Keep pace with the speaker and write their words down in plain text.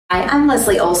Hi, I'm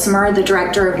Leslie Olsmer, the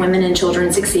Director of Women and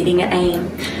Children Succeeding at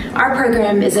AIM. Our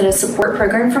program is a support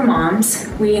program for moms.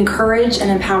 We encourage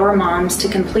and empower moms to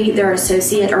complete their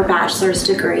associate or bachelor's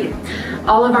degree.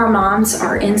 All of our moms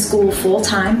are in school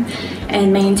full-time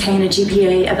and maintain a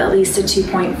GPA of at least a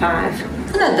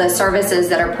 2.5. Some of the services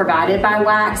that are provided by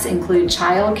WACS include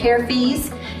child care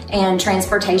fees and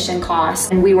transportation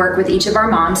costs. And we work with each of our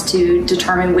moms to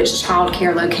determine which child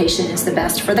care location is the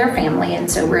best for their family, and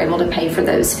so we're able to pay for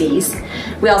those fees.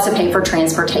 We also pay for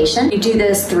transportation. We do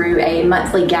this through a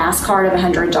monthly gas card of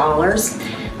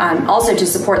 $100. Also, to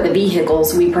support the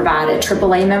vehicles, we provide a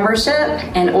AAA membership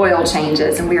and oil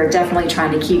changes, and we are definitely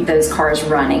trying to keep those cars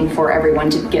running for everyone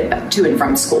to get to and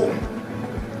from school.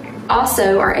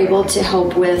 Also are able to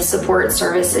help with support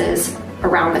services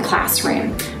around the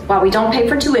classroom. While we don't pay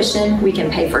for tuition, we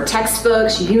can pay for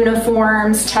textbooks,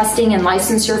 uniforms, testing and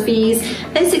licensure fees,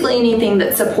 basically anything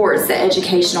that supports the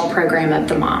educational program of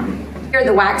the mom. Here at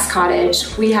the WACS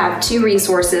Cottage, we have two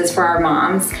resources for our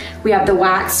moms. We have the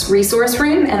WACS Resource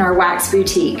Room and our WACS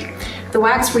Boutique. The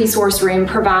WACS Resource Room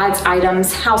provides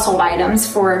household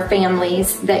items for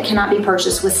families that cannot be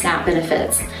purchased with SNAP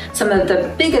benefits. Some of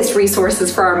the biggest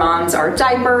resources for our moms are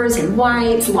diapers and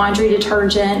wipes, laundry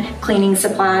detergent, cleaning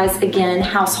supplies, again,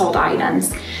 household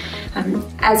items.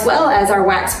 As well as our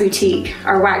WACS Boutique.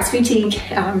 Our WACS Boutique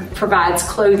provides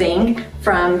clothing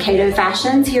from Cato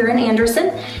Fashions here in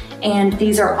Anderson, and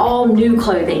these are all new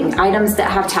clothing, items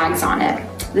that have tags on it.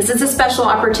 This is a special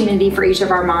opportunity for each of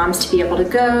our moms to be able to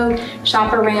go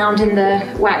shop around in the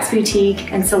WACS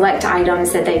Boutique and select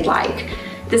items that they'd like.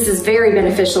 This is very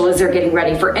beneficial as they're getting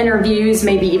ready for interviews,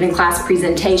 maybe even class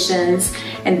presentations,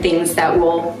 and things that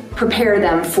will prepare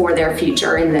them for their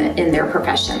future in their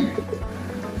profession.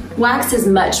 WACS is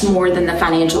much more than the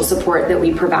financial support that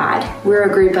we provide. We're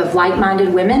a group of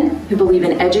like-minded women who believe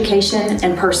in education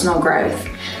and personal growth.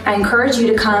 I encourage you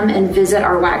to come and visit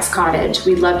our WACS Cottage.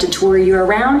 We'd love to tour you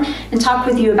around and talk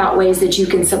with you about ways that you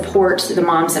can support the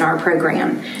moms in our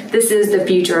program. This is the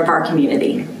future of our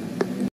community.